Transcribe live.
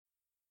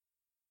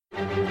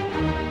Hello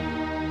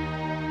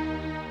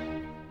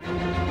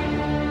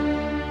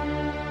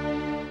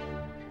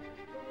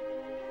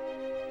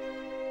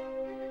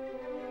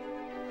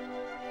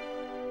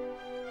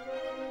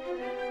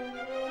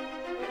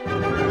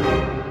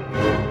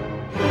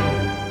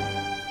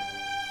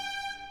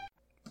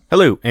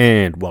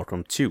and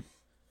welcome to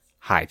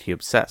High Tea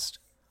Obsessed.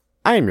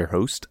 I am your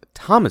host,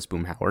 Thomas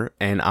Boomhauer,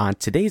 and on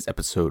today's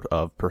episode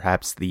of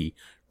perhaps the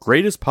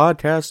greatest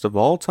podcast of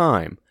all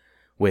time,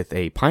 with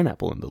a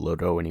pineapple in the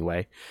logo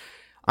anyway,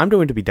 I'm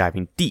going to be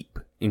diving deep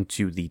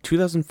into the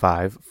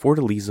 2005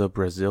 Fortaleza,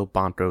 Brazil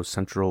Banco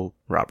Central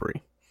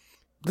robbery.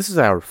 This is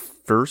our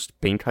first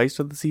bank heist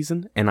of the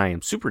season, and I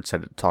am super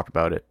excited to talk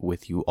about it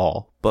with you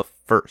all. But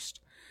first,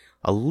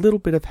 a little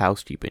bit of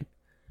housekeeping.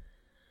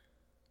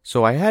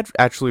 So I had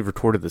actually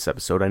recorded this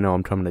episode. I know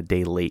I'm coming a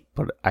day late,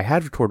 but I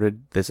had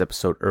recorded this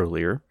episode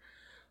earlier.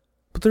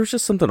 But there was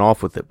just something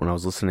off with it when I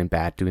was listening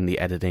back, doing the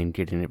editing,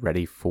 getting it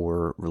ready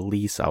for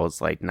release. I was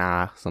like,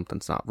 nah,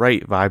 something's not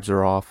right. Vibes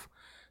are off.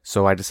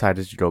 So I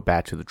decided to go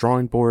back to the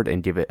drawing board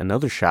and give it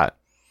another shot.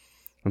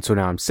 And so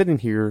now I'm sitting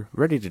here,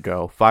 ready to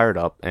go, fired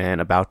up,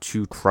 and about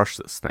to crush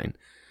this thing.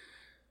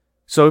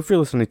 So if you're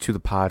listening to the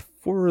pod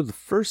for the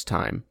first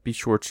time, be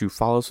sure to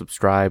follow,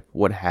 subscribe,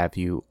 what have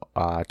you,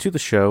 to the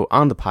show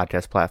on the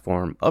podcast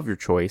platform of your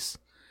choice.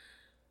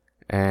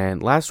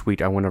 And last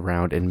week I went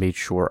around and made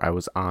sure I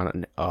was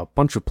on a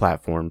bunch of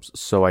platforms,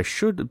 so I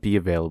should be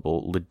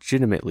available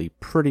legitimately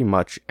pretty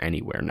much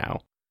anywhere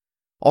now.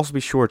 Also be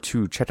sure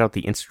to check out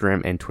the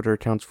Instagram and Twitter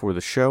accounts for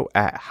the show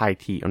at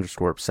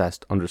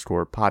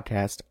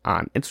hightea_obsessed_podcast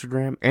on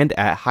Instagram and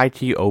at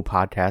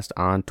hightea_podcast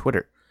on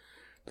Twitter.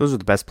 Those are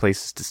the best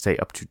places to stay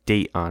up to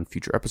date on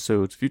future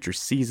episodes, future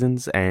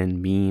seasons, and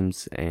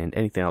memes, and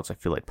anything else I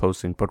feel like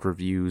posting, book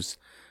reviews,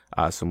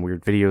 some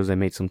weird videos I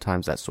made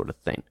sometimes, that sort of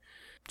thing.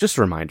 Just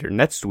a reminder,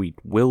 next week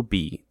will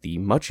be the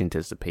much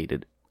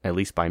anticipated, at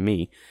least by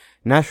me,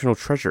 National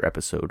Treasure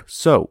episode.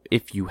 So,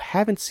 if you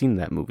haven't seen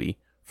that movie,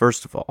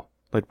 first of all,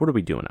 what are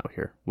we doing out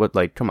here?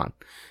 Come on.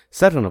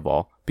 Second of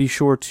all, be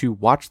sure to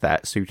watch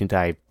that so you can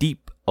dive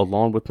deep,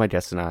 along with my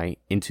guest and I,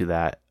 into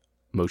that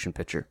motion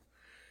picture.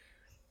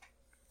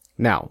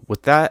 Now,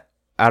 with that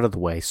out of the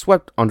way,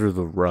 swept under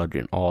the rug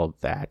and all of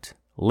that,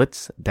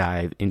 let's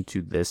dive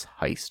into this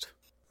heist.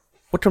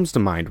 What comes to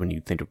mind when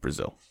you think of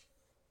Brazil?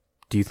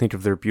 Do you think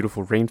of their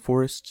beautiful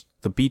rainforests,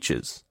 the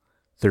beaches,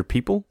 their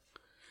people?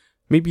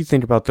 Maybe you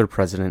think about their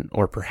president,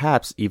 or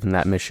perhaps even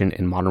that mission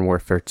in Modern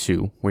Warfare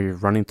 2, where you're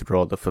running through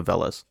all the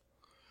favelas.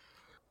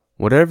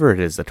 Whatever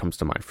it is that comes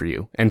to mind for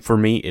you, and for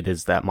me it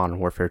is that Modern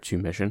Warfare 2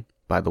 mission,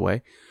 by the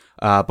way,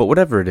 but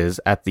whatever it is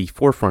at the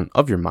forefront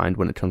of your mind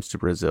when it comes to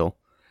Brazil,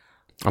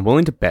 I'm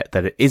willing to bet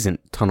that it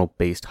isn't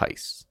tunnel-based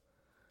heists.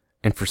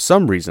 And for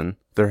some reason,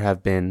 there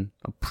have been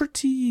a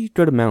pretty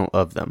good amount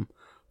of them,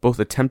 both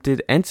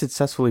attempted and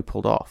successfully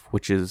pulled off,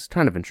 which is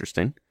kind of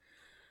interesting.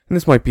 And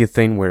this might be a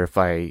thing where if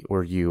I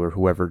or you or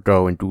whoever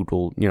go and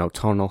Google,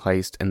 tunnel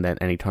heist and then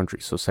any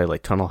country, so say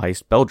like tunnel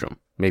heist Belgium,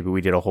 maybe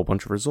we did a whole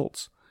bunch of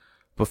results.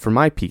 But for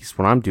my piece,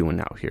 what I'm doing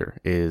out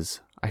here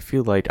is I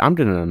feel like I'm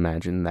going to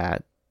imagine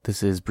that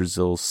this is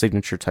Brazil's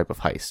signature type of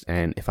heist,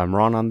 and if I'm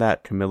wrong on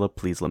that, Camilla,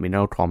 please let me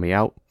know, call me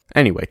out.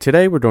 Anyway,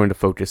 today we're going to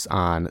focus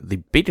on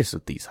the biggest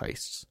of these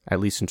heists, at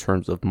least in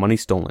terms of money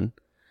stolen,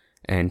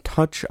 and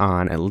touch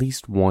on at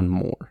least one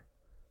more.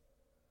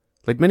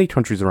 Like many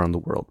countries around the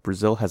world,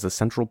 Brazil has a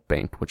central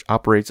bank which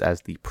operates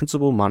as the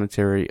principal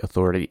monetary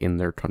authority in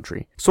their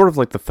country, sort of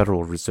like the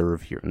Federal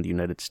Reserve here in the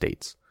United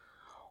States.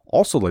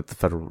 Also like the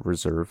Federal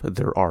Reserve,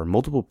 there are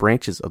multiple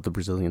branches of the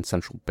Brazilian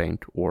Central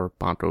Bank, or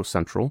Banco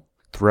Central,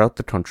 throughout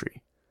the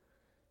country.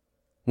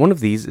 One of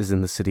these is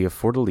in the city of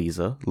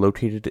Fortaleza,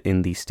 located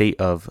in the state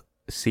of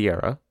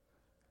Ceará.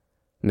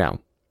 Now,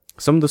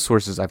 some of the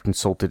sources I've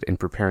consulted in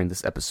preparing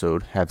this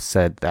episode have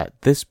said that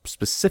this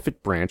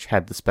specific branch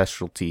had the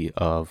specialty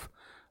of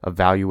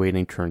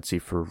evaluating currency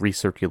for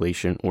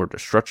recirculation or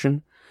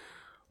destruction,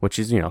 which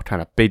is,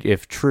 kind of big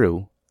if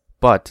true,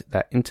 but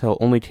that intel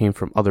only came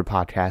from other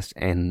podcasts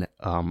and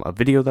a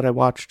video that I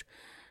watched,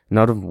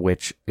 none of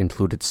which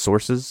included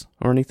sources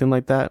or anything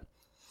like that.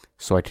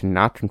 So I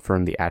cannot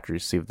confirm the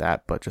accuracy of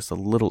that, but just a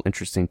little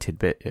interesting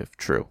tidbit if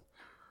true.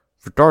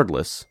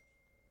 Regardless,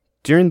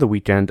 during the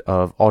weekend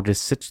of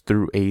August 6th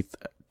through 8th,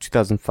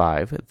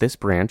 2005, this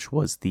branch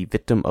was the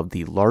victim of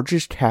the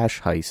largest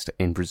cash heist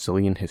in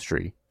Brazilian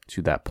history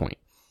to that point,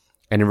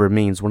 and it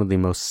remains one of the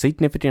most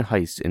significant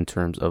heists in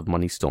terms of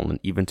money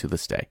stolen even to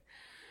this day.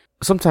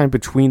 Sometime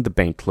between the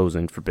bank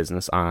closing for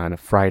business on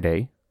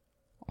Friday,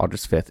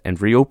 August 5th,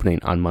 and reopening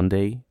on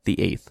Monday, the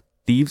 8th,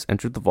 thieves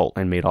entered the vault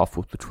and made off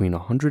with between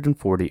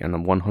 140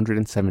 and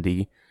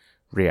 170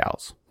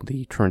 reals,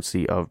 the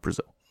currency of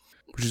Brazil,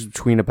 which is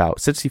between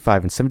about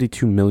 65 and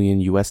 72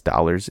 million US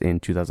dollars in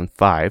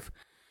 2005,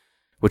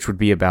 which would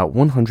be about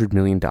 $100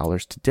 million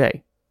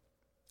today.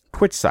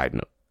 Quick side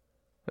note.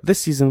 This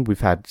season,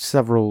 we've had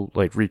several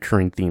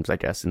recurring themes, I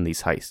guess, in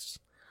these heists.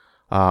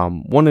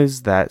 One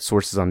is that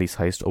sources on these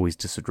heists always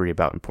disagree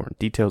about important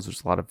details.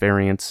 There's a lot of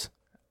variance.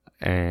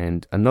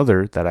 And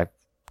another that I've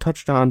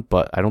touched on,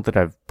 but I don't think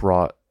I've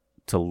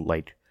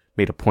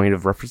made a point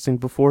of referencing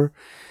before,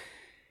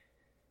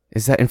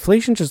 is that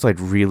inflation just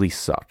really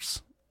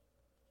sucks.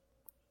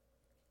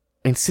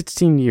 In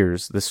 16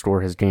 years, this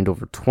store has gained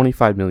over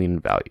 $25 million in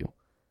value,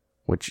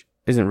 which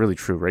isn't really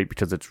true, right?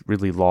 Because it's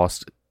really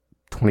lost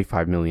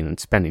 $25 million in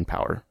spending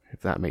power,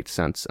 if that makes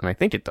sense. And I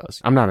think it does.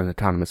 I'm not an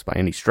economist by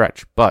any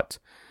stretch, but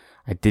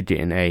I did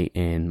get an A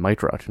in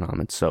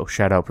microeconomics, so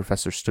shout out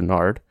Professor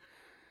Stenard.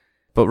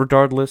 But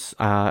regardless,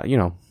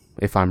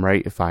 if I'm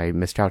right, if I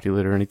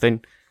miscalculate or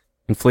anything,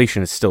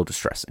 inflation is still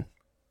distressing.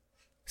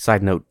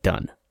 Side note,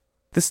 done.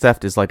 This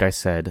theft is, like I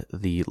said,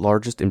 the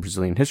largest in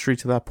Brazilian history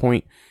to that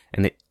point,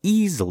 and it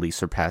easily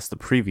surpassed the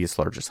previous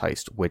largest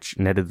heist, which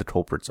netted the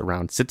culprits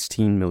around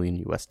 $16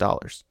 million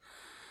US.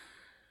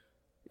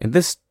 In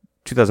this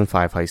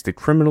 2005 heist, the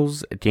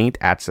criminals gained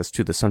access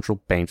to the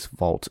central bank's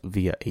vault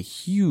via a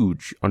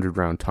huge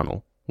underground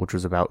tunnel, which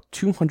was about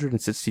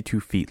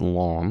 262 feet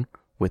long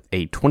with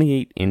a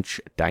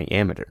 28-inch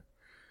diameter.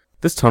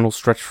 This tunnel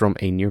stretched from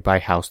a nearby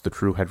house the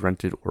crew had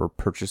rented or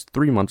purchased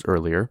 3 months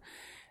earlier,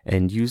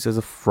 and used as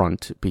a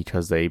front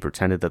because they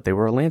pretended that they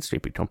were a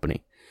landscaping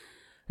company.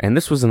 And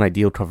this was an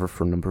ideal cover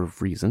for a number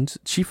of reasons,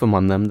 chief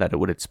among them that it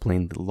would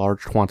explain the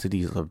large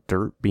quantities of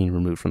dirt being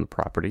removed from the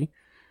property.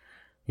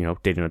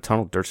 Digging a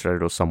tunnel, dirt's gotta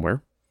go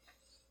somewhere.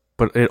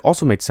 But it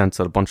also made sense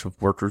that a bunch of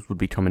workers would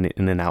be coming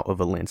in and out of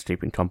a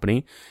landscaping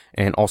company,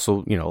 and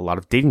also, a lot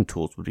of dating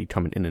tools would be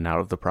coming in and out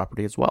of the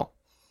property as well.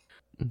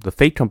 The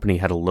fake company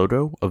had a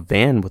logo, a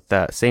van with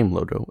that same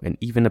logo, and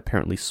even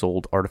apparently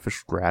sold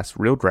artificial grass,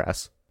 real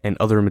grass, and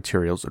other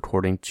materials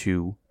according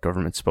to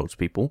government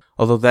spokespeople,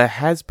 although that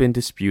has been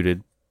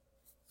disputed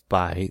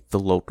by the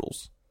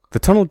locals. The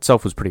tunnel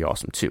itself was pretty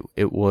awesome too.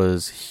 It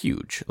was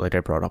huge, like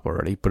I brought up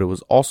already, but it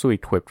was also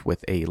equipped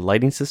with a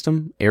lighting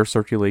system, air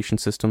circulation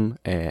system,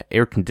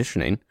 air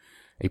conditioning,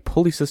 a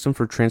pulley system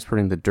for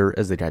transporting the dirt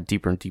as they got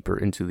deeper and deeper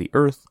into the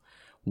earth,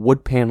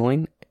 wood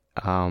paneling,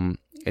 and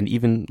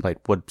even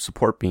wood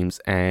support beams,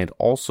 and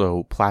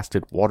also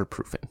plastic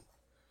waterproofing.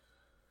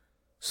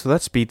 So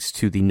that speaks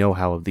to the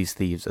know-how of these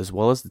thieves, as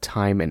well as the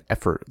time and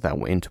effort that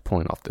went into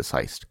pulling off this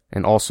heist.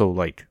 And also,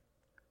 it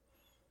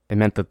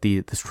meant that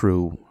this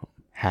crew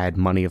had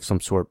money of some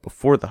sort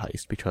before the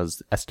heist,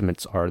 because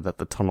estimates are that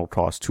the tunnel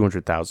cost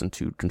 $200,000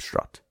 to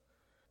construct.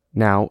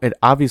 Now, it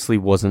obviously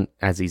wasn't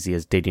as easy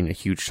as digging a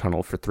huge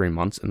tunnel for 3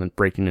 months and then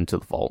breaking into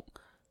the vault.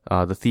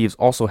 The thieves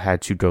also had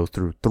to go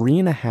through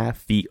 3.5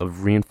 feet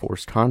of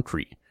reinforced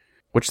concrete,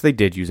 which they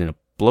did using a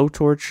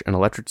blowtorch, an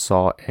electric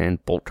saw,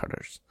 and bolt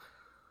cutters.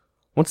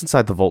 Once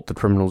inside the vault, the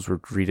criminals were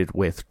greeted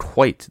with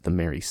quite the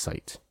merry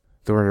sight.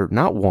 There were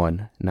not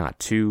 1, not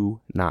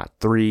 2, not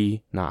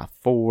 3, not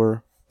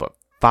 4, but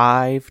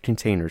 5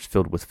 containers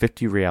filled with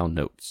 50 real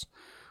notes,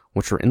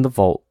 which were in the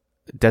vault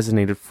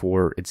designated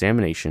for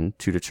examination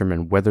to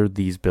determine whether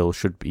these bills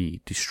should be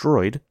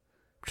destroyed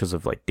because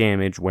of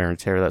damage, wear and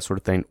tear, that sort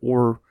of thing,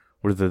 or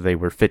whether they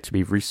were fit to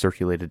be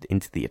recirculated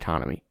into the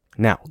economy.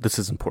 Now, this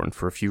is important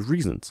for a few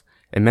reasons.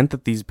 It meant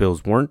that these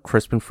bills weren't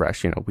crisp and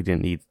fresh. The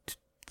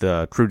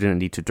crew didn't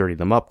need to dirty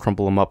them up,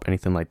 crumple them up,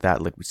 anything like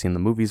that, like we see in the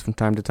movies from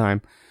time to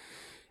time.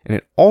 And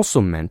it also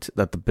meant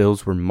that the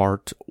bills were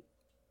marked.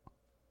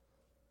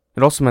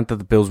 It also meant that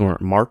the bills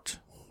weren't marked,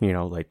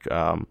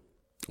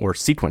 or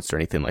sequenced or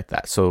anything like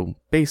that. So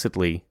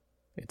basically,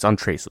 it's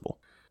untraceable.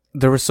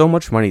 There was so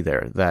much money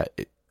there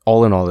that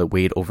all in all, it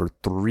weighed over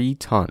 3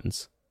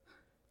 tons.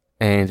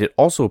 And it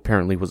also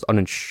apparently was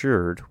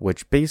uninsured,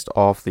 which based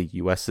off the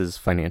US's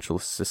financial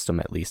system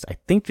at least, I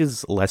think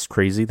is less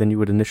crazy than you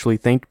would initially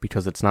think,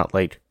 because it's not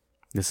like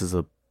this is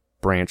a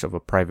branch of a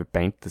private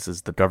bank. This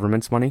is the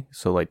government's money.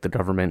 So the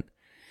government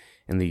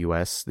in the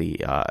US,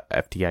 the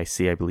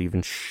FDIC, I believe,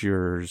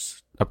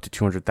 insures up to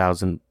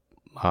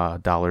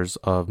 $200,000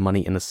 of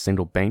money in a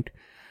single bank.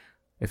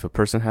 If a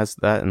person has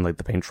that and the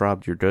bank's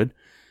robbed, you're good.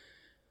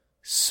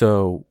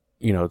 So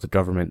the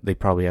government, they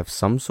probably have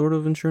some sort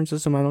of insurance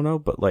system, I don't know,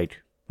 but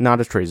not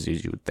as crazy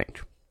as you would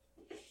think.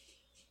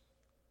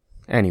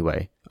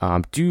 Anyway,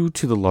 due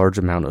to the large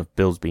amount of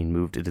bills being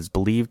moved, it is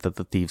believed that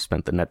the thieves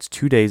spent the next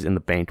 2 days in the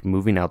bank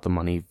moving out the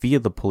money via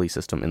the pulley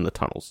system in the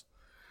tunnels.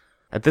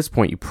 At this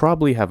point, you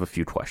probably have a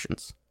few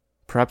questions.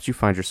 Perhaps you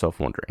find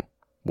yourself wondering,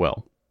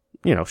 well,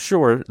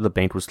 sure, the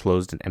bank was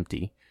closed and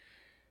empty,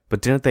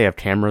 but didn't they have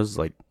cameras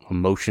a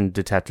motion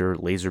detector,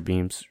 laser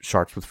beams,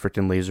 sharks with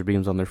frickin' laser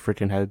beams on their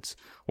frickin' heads,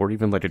 or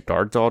even a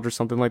guard dog or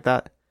something like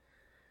that?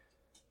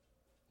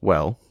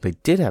 Well, they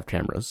did have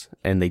cameras,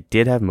 and they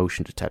did have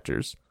motion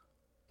detectors,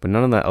 but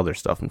none of that other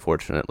stuff,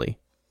 unfortunately.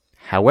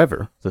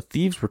 However, the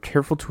thieves were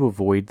careful to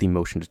avoid the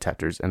motion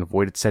detectors and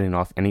avoided setting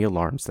off any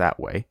alarms that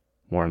way.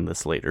 More on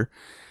this later.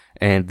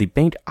 And the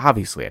bank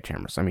obviously had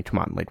cameras. I mean, come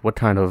on, what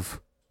kind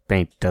of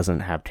bank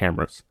doesn't have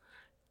cameras?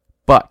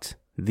 But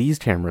these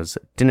cameras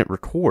didn't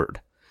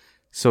record.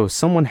 So if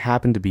someone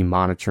happened to be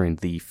monitoring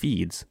the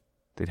feeds,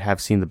 they'd have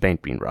seen the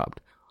bank being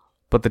robbed.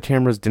 But the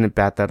cameras didn't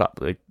bat that up.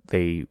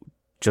 They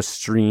just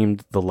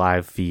streamed the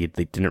live feed.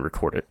 They didn't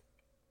record it.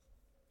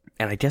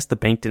 And I guess the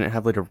bank didn't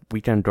have like a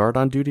weekend guard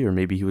on duty, or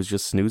maybe he was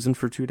just snoozing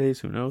for 2 days,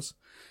 who knows?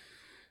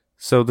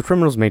 So the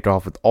criminals made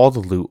off with all the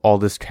loot, all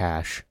this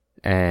cash,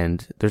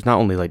 and there's not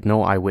only like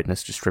no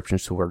eyewitness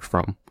descriptions to where it's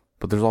from,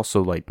 but there's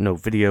also like no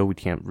video, we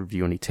can't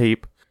review any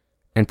tape.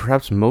 And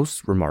perhaps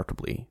most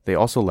remarkably, they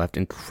also left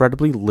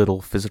incredibly little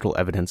physical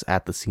evidence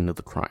at the scene of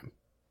the crime.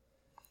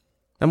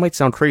 That might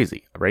sound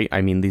crazy, right?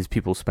 I mean, these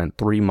people spent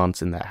 3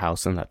 months in that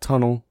house, in that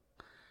tunnel,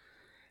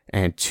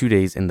 and 2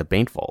 days in the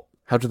bank vault.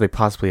 How could they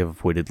possibly have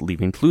avoided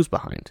leaving clues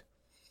behind?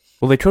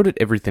 Well, they coated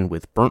everything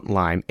with burnt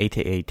lime,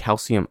 aka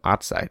calcium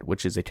oxide,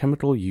 which is a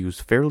chemical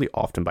used fairly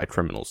often by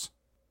criminals.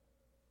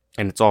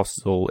 And it's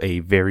also a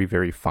very,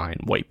 very fine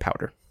white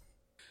powder.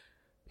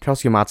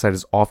 Calcium oxide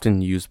is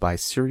often used by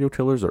serial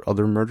killers or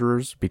other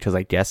murderers because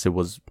I guess it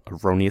was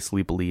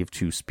erroneously believed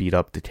to speed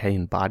up decay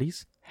in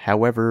bodies.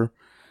 However,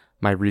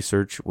 my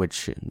research,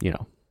 which,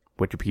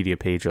 Wikipedia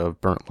page of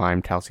burnt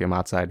lime calcium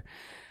oxide,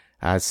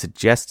 has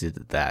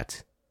suggested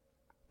that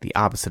the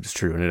opposite is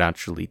true and it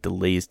actually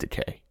delays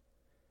decay.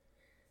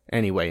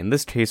 Anyway, in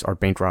this case, our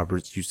bank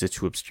robbers used it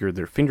to obscure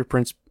their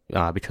fingerprints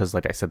because,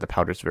 like I said, the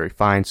powder is very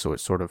fine, so it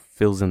sort of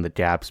fills in the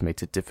gaps,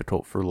 makes it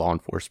difficult for law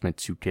enforcement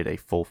to get a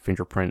full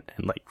fingerprint,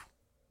 and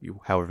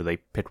however they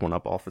pick one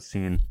up off a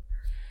scene,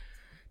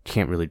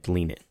 can't really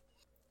glean it.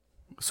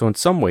 So in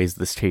some ways,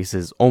 this case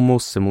is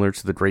almost similar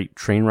to the Great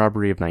Train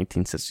Robbery of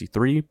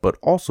 1963, but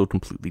also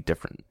completely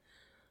different.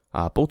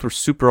 Both were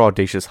super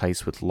audacious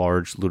heists with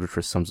large,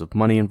 ludicrous sums of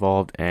money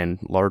involved and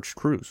large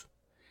crews.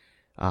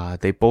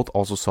 They both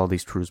also saw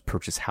these crews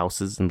purchase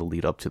houses in the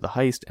lead up to the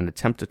heist and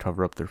attempt to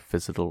cover up their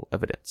physical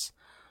evidence.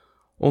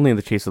 Only in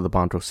the case of the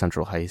Banco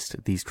Central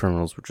heist, these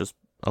criminals were just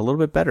a little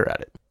bit better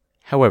at it.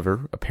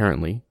 However,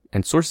 apparently,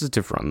 and sources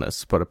differ on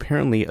this, but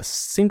apparently a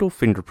single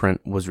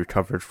fingerprint was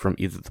recovered from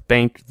either the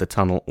bank, the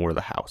tunnel, or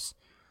the house.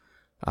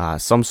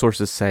 Some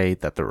sources say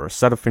that there were a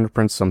set of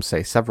fingerprints, some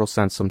say several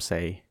sets, some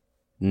say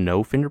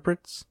no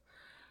fingerprints.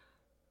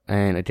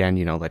 And again,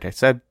 like I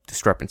said,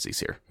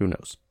 discrepancies here. Who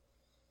knows?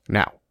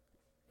 Now,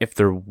 if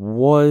there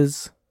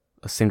was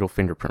a single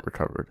fingerprint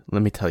recovered,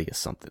 let me tell you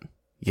something.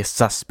 You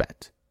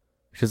suspect.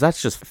 Because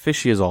that's just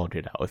fishy as all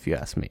get out, if you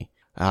ask me.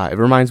 It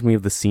reminds me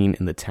of the scene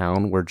in The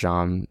Town where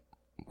John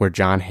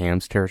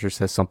Hamm's character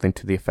says something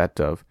to the effect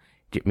of,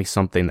 "Get me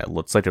something that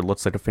looks like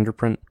a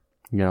fingerprint."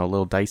 A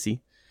little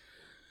dicey.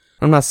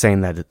 I'm not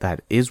saying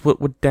that is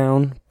what went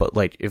down, but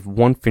if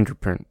one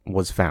fingerprint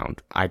was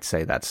found, I'd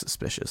say that's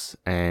suspicious.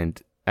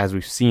 And as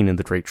we've seen in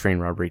the Great Train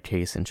Robbery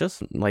case and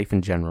just life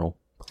in general,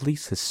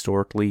 police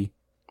historically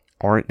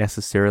aren't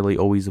necessarily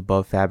always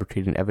above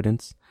fabricating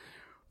evidence,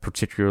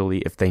 particularly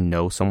if they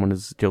know someone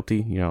is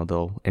guilty.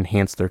 They'll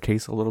enhance their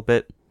case a little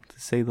bit, to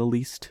say the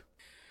least.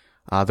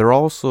 There are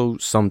also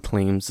some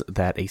claims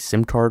that a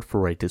SIM card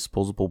for a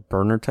disposable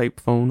burner type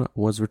phone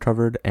was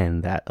recovered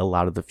and that a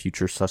lot of the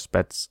future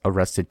suspects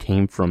arrested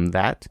came from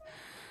that.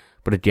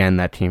 But again,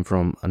 that came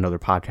from another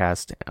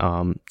podcast,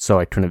 so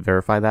I couldn't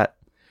verify that.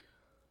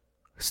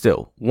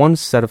 Still, one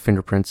set of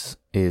fingerprints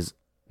is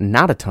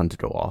not a ton to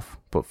go off,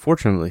 but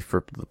fortunately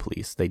for the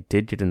police, they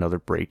did get another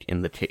break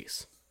in the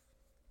case.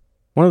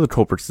 One of the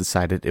culprits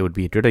decided it would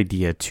be a good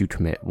idea to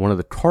commit one of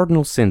the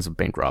cardinal sins of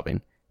bank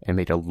robbing and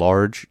made a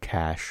large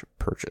cash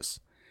purchase.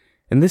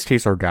 In this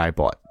case, our guy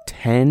bought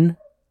 10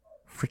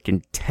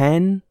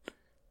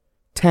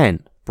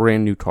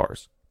 brand new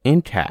cars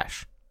in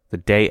cash the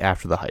day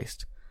after the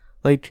heist.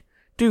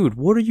 Dude,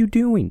 what are you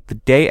doing? The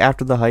day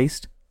after the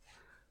heist?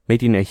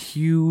 Making a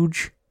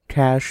huge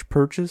cash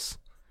purchase?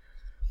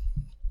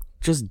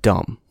 Just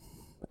dumb.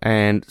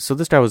 And so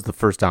this guy was the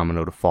first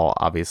domino to fall.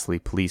 Obviously,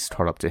 police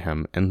caught up to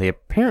him, and they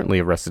apparently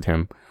arrested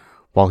him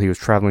while he was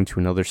traveling to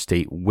another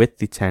state with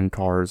the 10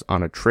 cars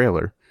on a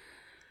trailer.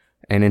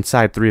 And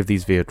inside 3 of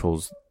these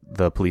vehicles,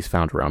 the police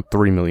found around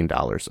 $3 million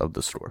of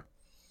the store.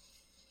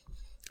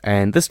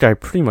 And this guy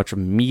pretty much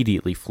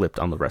immediately flipped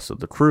on the rest of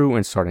the crew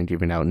and started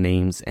giving out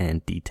names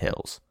and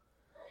details.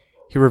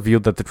 He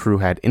revealed that the crew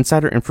had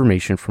insider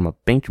information from a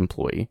bank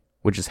employee,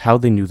 which is how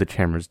they knew the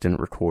cameras didn't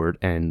record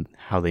and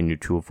how they knew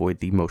to avoid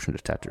the motion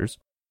detectors.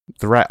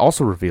 The rat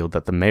also revealed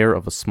that the mayor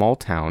of a small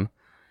town,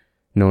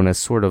 known as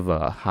sort of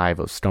a hive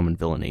of scum and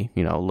villainy,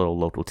 a little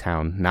local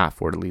town, not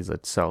Fortaleza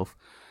itself,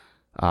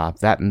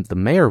 that the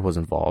mayor was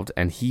involved,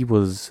 and he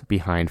was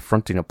behind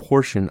fronting a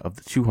portion of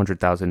the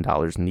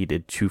 $200,000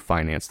 needed to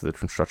finance the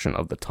construction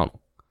of the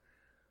tunnel.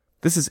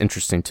 This is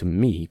interesting to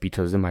me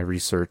because in my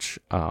research,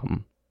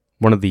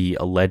 one of the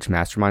alleged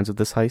masterminds of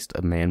this heist,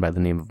 a man by the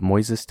name of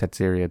Moises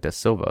Teixeira da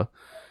Silva,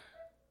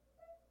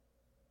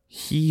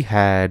 he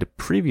had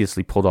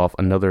previously pulled off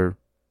another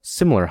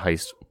similar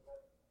heist,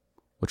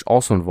 which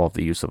also involved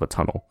the use of a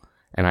tunnel.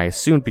 And I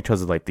assumed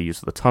because of the use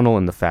of the tunnel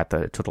and the fact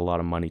that it took a lot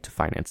of money to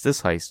finance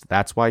this heist,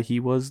 that's why he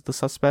was the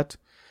suspect.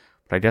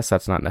 But I guess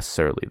that's not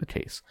necessarily the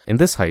case. In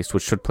this heist,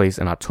 which took place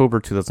in October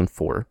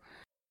 2004,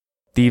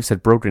 thieves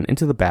had broken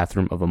into the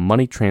bathroom of a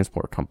money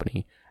transport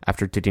company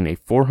after digging a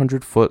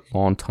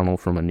 400-foot-long tunnel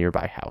from a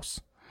nearby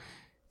house.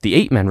 The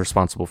 8 men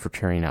responsible for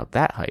carrying out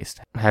that heist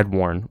had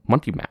worn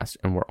monkey masks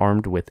and were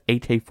armed with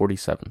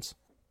AK-47s.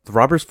 The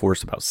robbers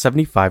forced about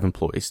 75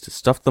 employees to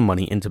stuff the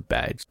money into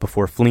bags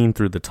before fleeing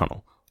through the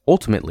tunnel.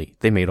 Ultimately,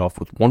 they made off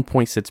with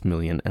 $1.6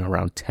 million in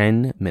around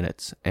 10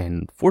 minutes,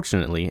 and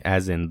fortunately,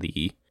 as in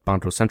the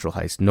Banco Central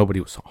heist, nobody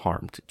was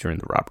harmed during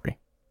the robbery.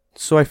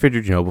 So I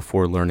figured,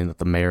 before learning that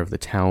the mayor of the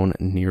town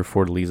near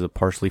Fortaleza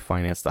partially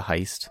financed the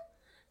heist,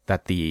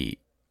 that the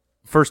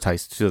first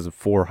heist,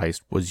 2004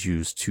 heist, was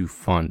used to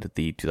fund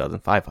the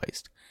 2005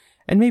 heist.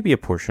 And maybe a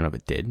portion of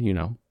it did,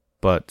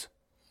 but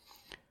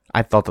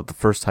I thought that the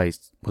first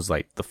heist was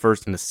like the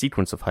first in a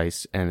sequence of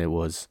heists, and it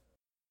was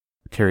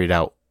carried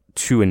out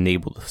to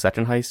enable the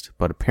second heist,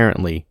 but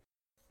apparently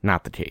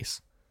not the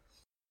case.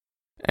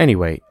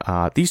 Anyway,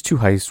 these two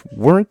heists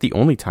weren't the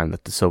only time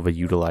that Da Silva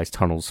utilized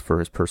tunnels for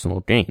his personal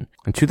gain.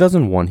 In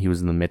 2001, he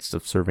was in the midst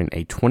of serving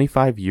a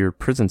 25-year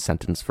prison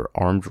sentence for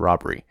armed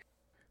robbery.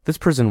 This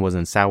prison was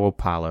in Sao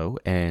Paulo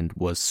and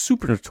was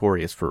super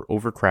notorious for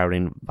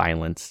overcrowding,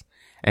 violence,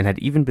 and had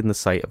even been the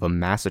site of a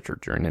massacre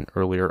during an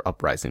earlier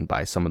uprising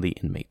by some of the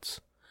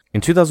inmates.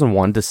 In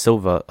 2001, Da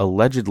Silva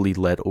allegedly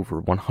led over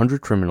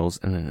 100 criminals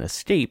in an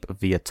escape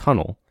via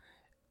tunnel,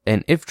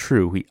 and if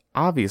true, he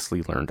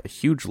obviously learned a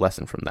huge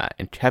lesson from that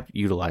and kept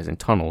utilizing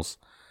tunnels,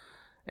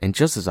 and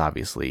just as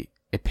obviously,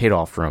 it paid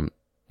off for him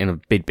in a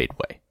big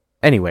way.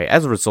 Anyway,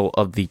 as a result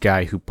of the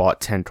guy who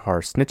bought 10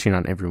 cars snitching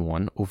on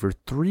everyone, over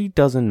 3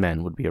 dozen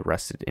men would be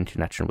arrested in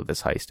connection with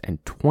this heist,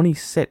 and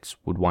 26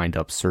 would wind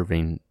up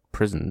serving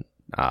prison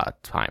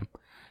time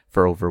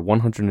for over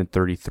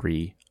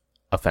 133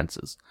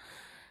 offenses.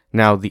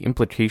 Now, the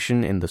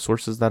implication in the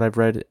sources that I've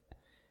read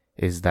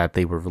is that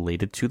they were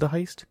related to the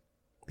heist,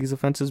 these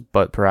offenses,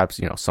 but perhaps,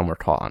 some were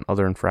caught on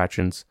other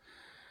infractions.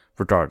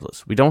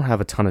 Regardless, we don't have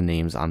a ton of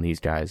names on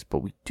these guys, but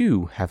we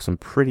do have some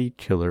pretty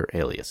killer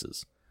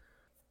aliases.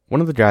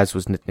 One of the guys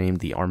was nicknamed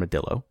the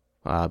Armadillo,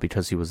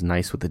 because he was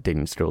nice with the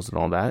digging skills and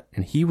all that,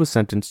 and he was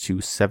sentenced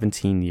to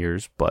 17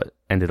 years, but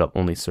ended up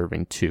only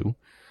serving 2.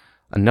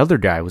 Another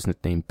guy was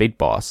nicknamed Big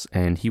Boss,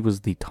 and he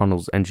was the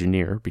tunnel's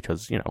engineer,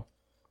 because,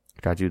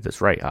 gotta do this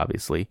right,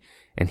 obviously,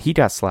 and he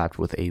got slapped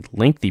with a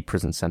lengthy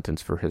prison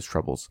sentence for his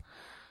troubles.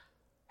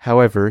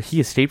 However, he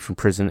escaped from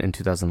prison in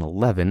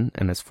 2011,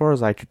 and as far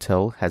as I could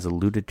tell, has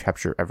eluded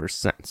capture ever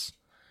since.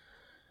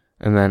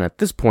 And then at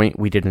this point,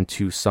 we get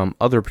into some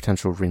other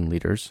potential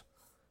ringleaders.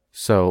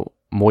 So,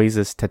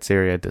 Moises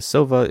Teixeira da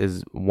Silva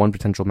is one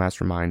potential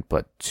mastermind,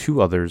 but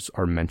 2 others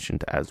are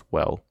mentioned as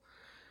well.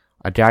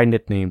 A guy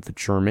nicknamed the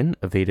German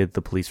evaded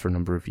the police for a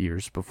number of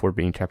years before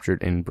being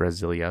captured in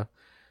Brasilia,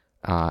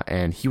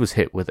 and he was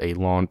hit with a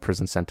long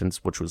prison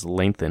sentence, which was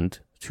lengthened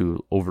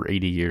to over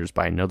 80 years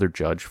by another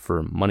judge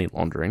for money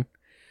laundering.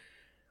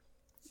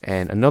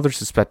 And another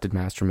suspected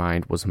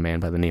mastermind was a man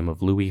by the name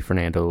of Luis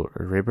Fernando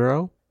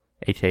Ribeiro,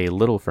 aka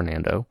Little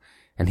Fernando,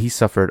 and he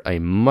suffered a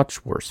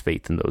much worse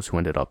fate than those who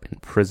ended up in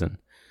prison.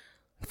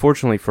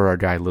 Unfortunately for our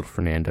guy Little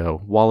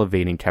Fernando, while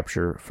evading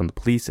capture from the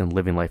police and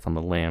living life on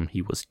the lam,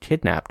 he was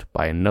kidnapped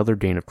by another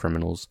gang of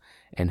criminals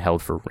and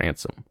held for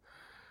ransom.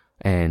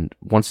 And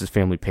once his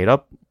family paid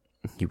up,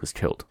 he was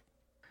killed.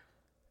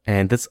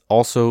 And this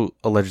also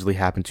allegedly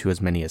happened to as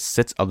many as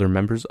 6 other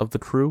members of the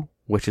crew,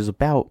 which is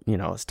about,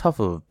 as tough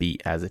of a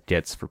beat as it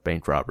gets for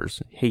bank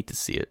robbers. Hate to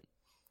see it.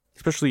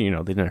 Especially,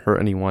 they didn't hurt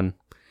anyone.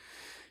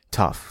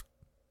 Tough.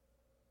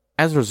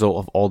 As a result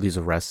of all these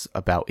arrests,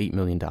 about $8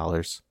 million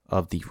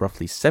of the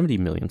roughly $70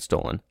 million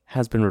stolen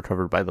has been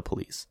recovered by the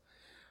police.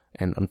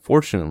 And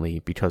unfortunately,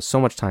 because so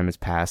much time has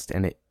passed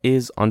and it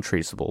is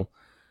untraceable,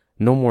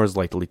 no more is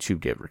likely to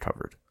get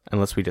recovered,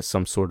 unless we get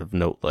some sort of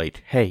note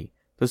like, hey,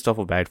 this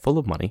duffel bag full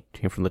of money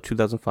came from the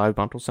 2005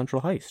 Banco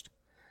Central heist.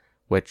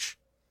 Which,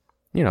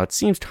 it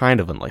seems kind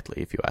of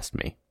unlikely if you ask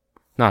me.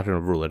 Not going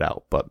to rule it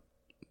out, but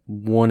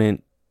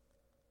wouldn't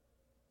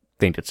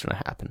think it's going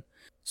to happen.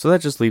 So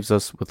that just leaves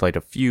us with a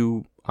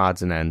few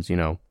odds and ends,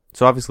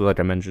 So obviously, like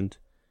I mentioned,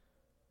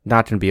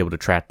 not going to be able to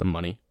track the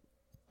money.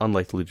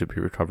 Unlikely to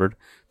be recovered.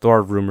 There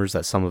are rumors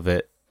that some of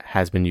it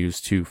has been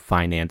used to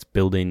finance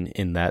building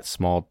in that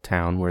small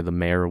town where the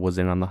mayor was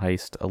in on the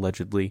heist,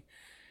 allegedly.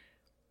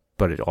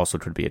 But it also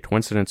could be a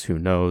coincidence, who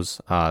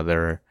knows.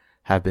 There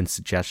have been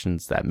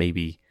suggestions that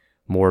maybe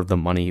more of the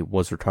money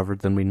was recovered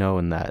than we know,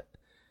 and that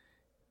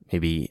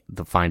maybe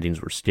the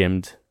findings were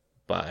skimmed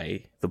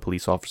by the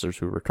police officers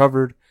who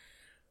recovered.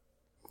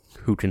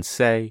 Who can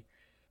say?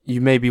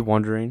 You may be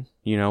wondering,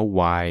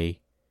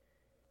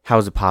 how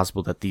is it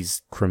possible that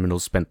these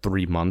criminals spent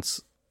 3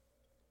 months?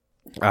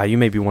 You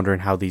may be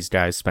wondering how these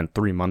guys spent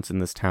 3 months in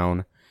this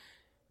town,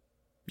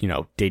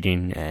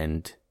 digging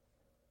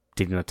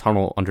a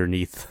tunnel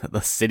underneath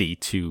the city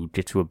to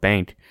get to a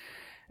bank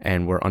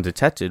and were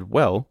undetected.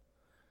 Well,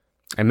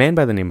 a man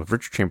by the name of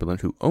Richard Chamberlain,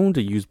 who owned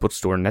a used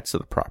bookstore next to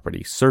the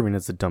property, serving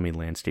as a dummy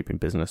landscaping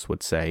business,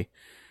 would say,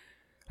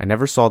 I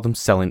never saw them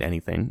selling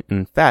anything, and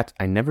in fact,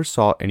 I never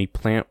saw any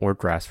plant or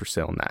grass for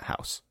sale in that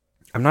house.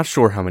 I'm not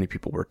sure how many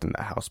people worked in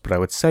that house, but I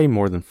would say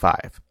more than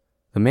 5.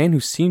 The man who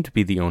seemed to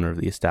be the owner of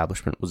the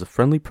establishment was a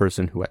friendly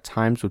person who at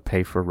times would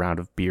pay for a round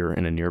of beer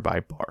in a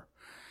nearby bar.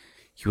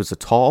 He was a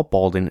tall,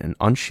 balding, and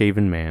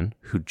unshaven man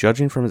who,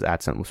 judging from his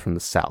accent, was from the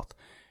South,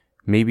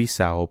 maybe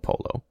Sao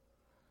Paulo.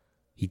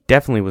 He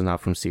definitely was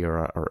not from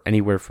Ceará or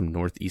anywhere from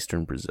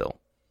northeastern Brazil.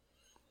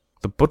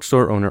 The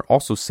bookstore owner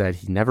also said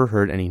he never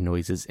heard any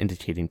noises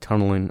indicating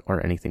tunneling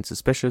or anything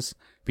suspicious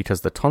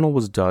because the tunnel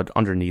was dug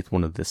underneath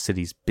one of the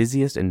city's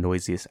busiest and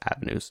noisiest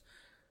avenues,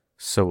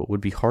 so it would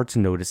be hard to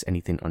notice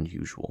anything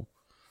unusual.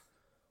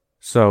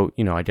 So,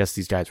 I guess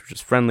these guys were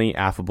just friendly,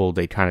 affable,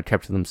 they kind of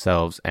kept to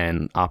themselves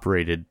and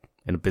operated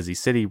in a busy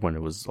city when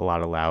it was a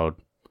lot of loud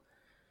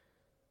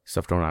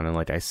stuff going on. And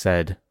like I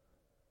said,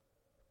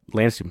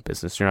 landscaping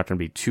business, you're not going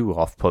to be too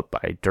off-put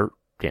by dirt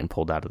getting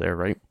pulled out of there,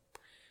 right?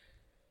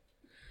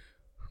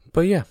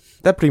 But yeah,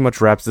 that pretty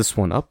much wraps this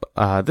one up.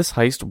 This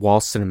heist,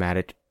 while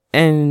cinematic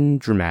and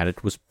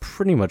dramatic, was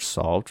pretty much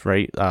solved,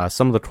 right?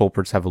 Some of the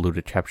culprits have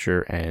eluded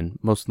capture and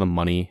most of the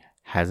money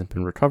hasn't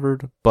been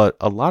recovered, but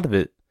a lot of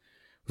it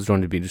was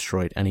going to be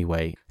destroyed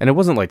anyway. And it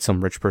wasn't like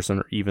some rich person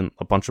or even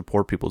a bunch of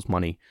poor people's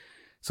money,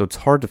 so it's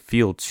hard to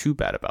feel too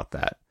bad about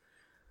that.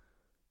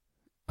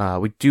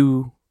 We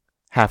do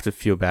have to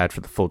feel bad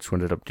for the folks who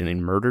ended up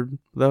getting murdered,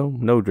 though.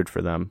 No good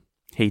for them.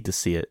 Hate to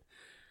see it.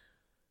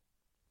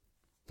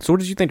 So what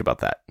did you think about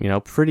that?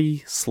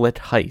 Pretty slick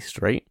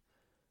heist, right?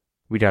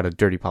 We got a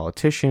dirty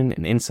politician,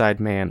 an inside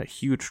man, a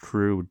huge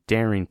crew,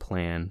 daring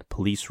plan,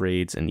 police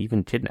raids, and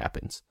even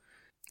kidnappings.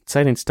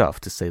 Exciting stuff,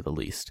 to say the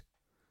least.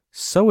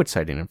 So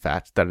exciting, in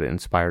fact, that it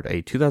inspired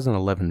a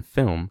 2011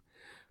 film,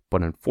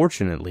 but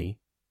unfortunately,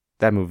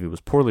 that movie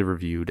was poorly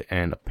reviewed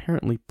and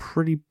apparently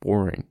pretty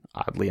boring,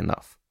 oddly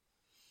enough.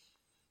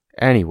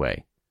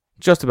 Anyway,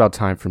 just about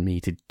time for me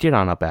to get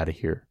on up out of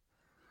here.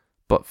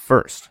 But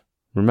first,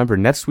 remember,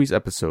 next week's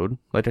episode,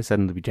 like I said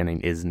in the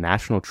beginning, is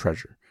National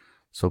Treasure.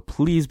 So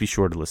please be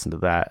sure to listen to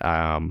that.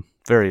 I'm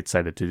very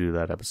excited to do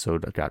that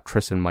episode. I got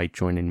Chris and Mike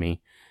joining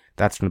me.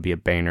 That's going to be a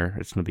banger.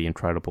 It's going to be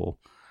incredible.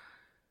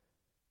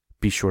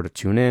 Be sure to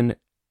tune in.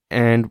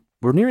 And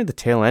we're nearing the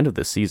tail end of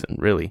this season,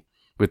 really,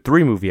 with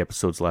 3 movie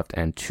episodes left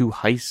and 2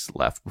 heists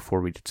left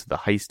before we get to the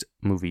heist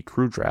movie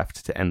crew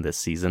draft to end this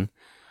season.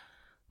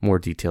 More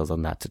details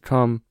on that to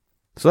come.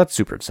 So that's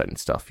super exciting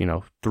stuff.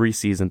 3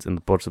 seasons in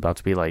the books, about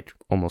to be like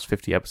almost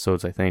 50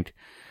 episodes, I think.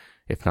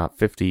 If not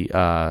 50.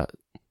 I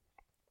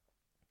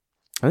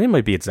think it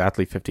might be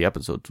exactly 50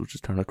 episodes, which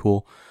is kind of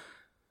cool.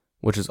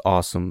 Which is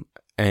awesome.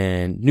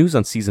 And news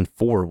on season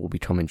 4 will be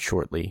coming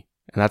shortly.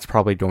 And that's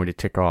probably going to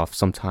tick off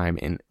sometime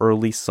in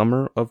early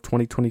summer of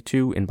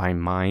 2022. In my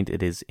mind,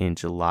 it is in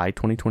July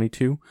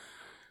 2022.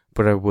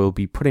 But I will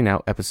be putting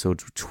out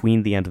episodes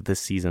between the end of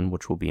this season,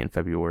 which will be in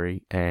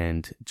February,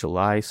 and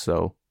July.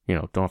 So,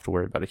 don't have to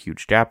worry about a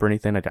huge gap or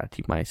anything. I got to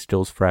keep my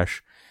stills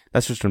fresh.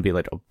 That's just going to be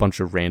like a bunch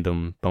of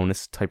random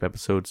bonus type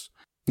episodes.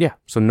 Yeah,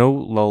 so no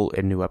lull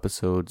in new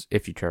episodes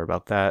if you care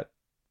about that.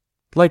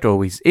 Like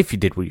always, if you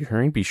did what you're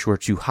hearing, be sure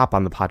to hop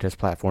on the podcast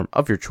platform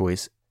of your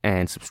choice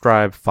and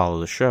subscribe, follow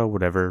the show,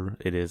 whatever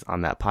it is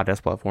on that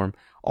podcast platform.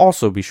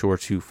 Also, be sure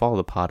to follow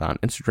the pod on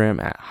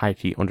Instagram at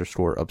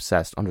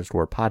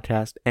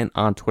 @high_obsessed_podcast and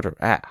on Twitter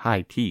at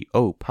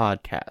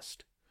 @hightopodcast.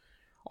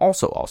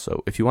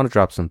 Also, if you want to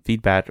drop some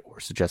feedback or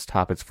suggest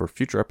topics for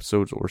future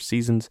episodes or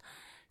seasons,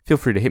 feel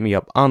free to hit me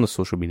up on the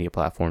social media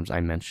platforms I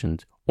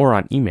mentioned or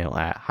on email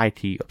at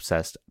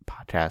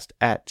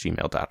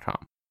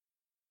hightobsessedpodcast@gmail.com.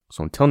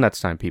 So until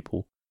next time,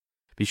 people,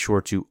 be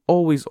sure to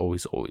always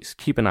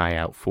keep an eye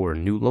out for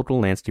new local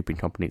landscaping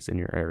companies in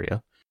your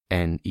area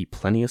and eat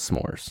plenty of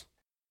s'mores.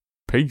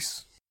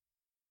 Peace.